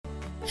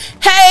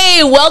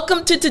Hey,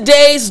 welcome to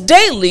today's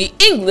daily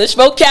English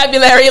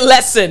vocabulary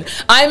lesson.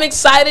 I'm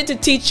excited to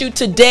teach you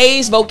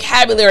today's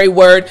vocabulary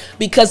word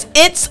because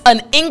it's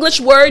an English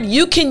word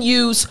you can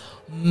use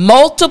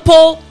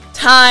multiple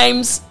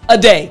times a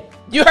day.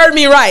 You heard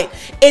me right.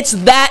 It's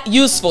that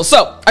useful.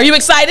 So, are you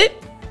excited?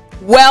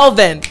 Well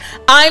then,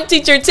 I'm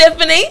Teacher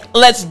Tiffany.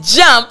 Let's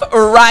jump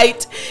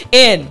right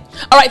in.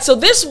 All right, so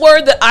this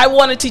word that I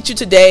want to teach you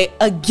today,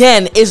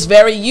 again, is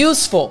very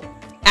useful.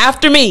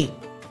 After me.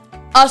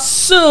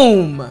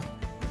 Assume.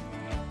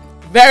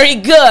 Very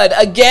good.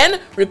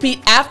 Again,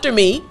 repeat after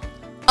me.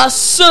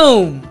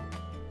 Assume.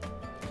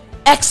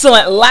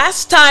 Excellent.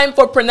 Last time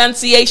for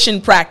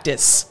pronunciation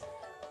practice.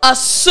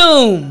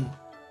 Assume.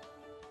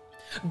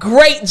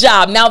 Great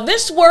job. Now,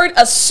 this word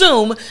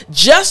assume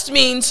just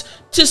means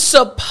to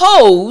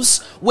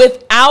suppose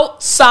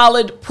without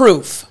solid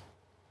proof.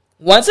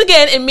 Once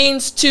again, it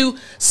means to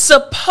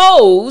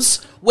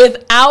suppose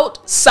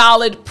without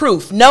solid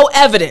proof. No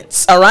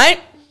evidence, all right?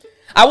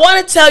 I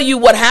want to tell you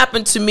what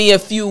happened to me a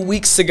few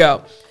weeks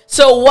ago.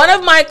 So one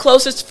of my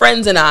closest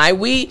friends and I,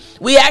 we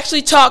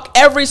actually talk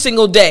every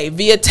single day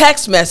via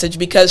text message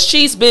because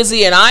she's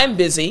busy and I'm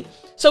busy.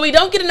 So we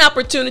don't get an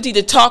opportunity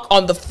to talk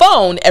on the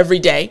phone every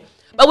day,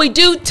 but we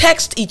do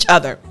text each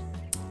other.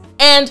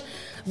 And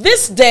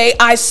this day,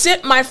 I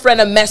sent my friend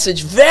a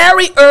message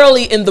very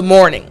early in the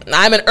morning.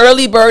 I'm an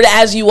early bird,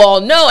 as you all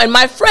know, and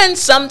my friend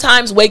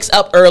sometimes wakes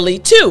up early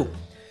too.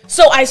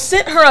 So I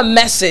sent her a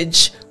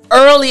message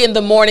early in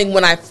the morning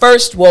when I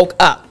first woke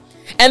up.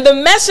 And the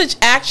message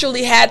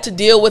actually had to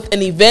deal with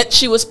an event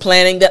she was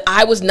planning that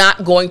I was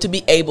not going to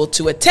be able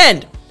to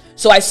attend.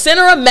 So I sent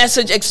her a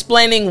message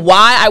explaining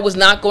why I was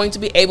not going to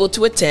be able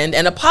to attend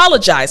and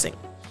apologizing.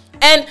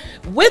 And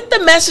with the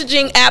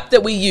messaging app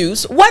that we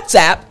use,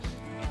 WhatsApp,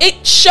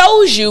 it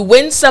shows you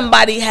when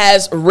somebody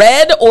has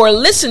read or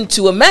listened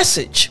to a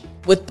message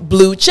with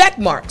blue check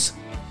marks.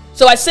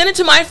 So I sent it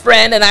to my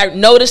friend and I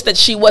noticed that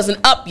she wasn't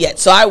up yet.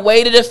 So I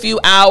waited a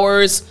few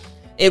hours.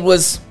 It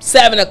was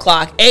 7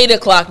 o'clock, 8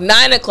 o'clock,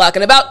 9 o'clock,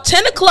 and about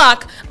 10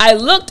 o'clock, I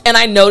looked and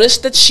I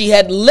noticed that she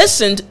had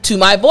listened to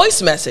my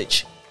voice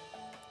message.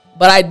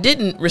 But I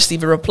didn't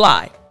receive a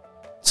reply.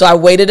 So I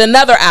waited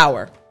another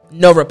hour,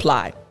 no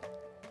reply.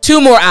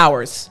 2 more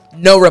hours,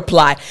 no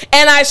reply.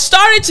 And I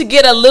started to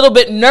get a little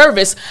bit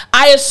nervous.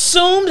 I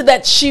assumed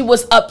that she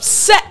was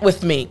upset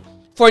with me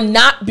for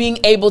not being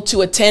able to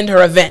attend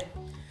her event.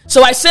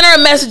 So I sent her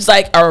a message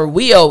like, are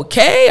we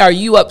okay? Are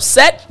you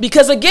upset?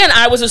 Because again,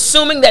 I was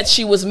assuming that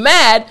she was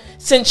mad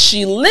since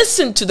she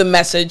listened to the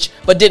message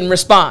but didn't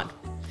respond.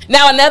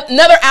 Now,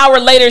 another hour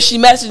later, she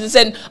messaged and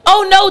said,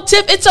 oh no,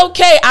 Tiff, it's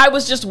okay. I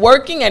was just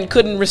working and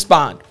couldn't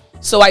respond.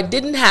 So I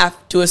didn't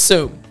have to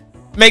assume.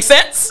 Make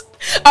sense?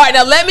 All right,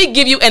 now let me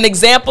give you an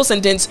example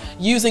sentence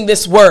using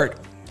this word.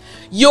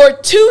 You're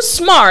too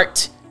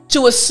smart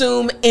to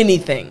assume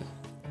anything.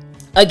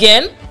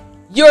 Again,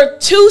 you're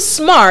too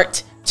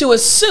smart to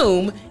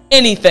assume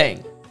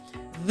anything.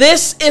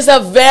 This is a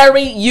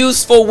very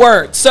useful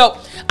word. So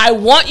I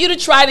want you to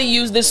try to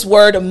use this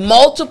word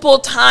multiple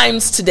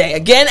times today.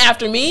 Again,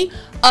 after me,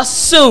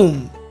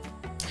 assume.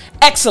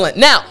 Excellent.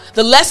 Now,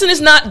 the lesson is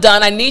not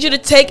done. I need you to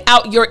take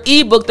out your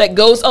ebook that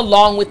goes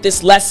along with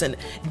this lesson.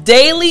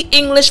 Daily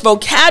English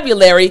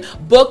Vocabulary,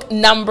 book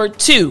number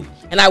 2.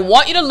 And I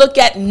want you to look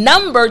at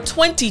number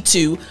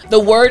 22, the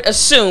word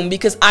assume,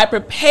 because I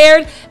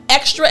prepared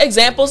extra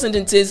example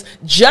sentences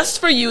just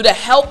for you to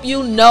help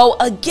you know,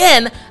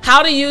 again,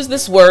 how to use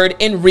this word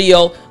in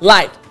real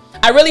life.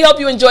 I really hope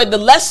you enjoyed the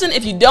lesson.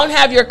 If you don't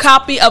have your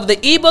copy of the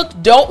ebook,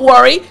 don't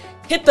worry.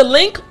 Hit the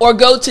link or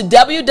go to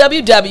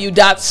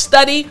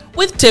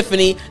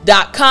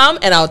www.studywithtiffany.com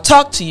and I'll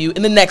talk to you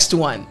in the next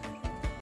one.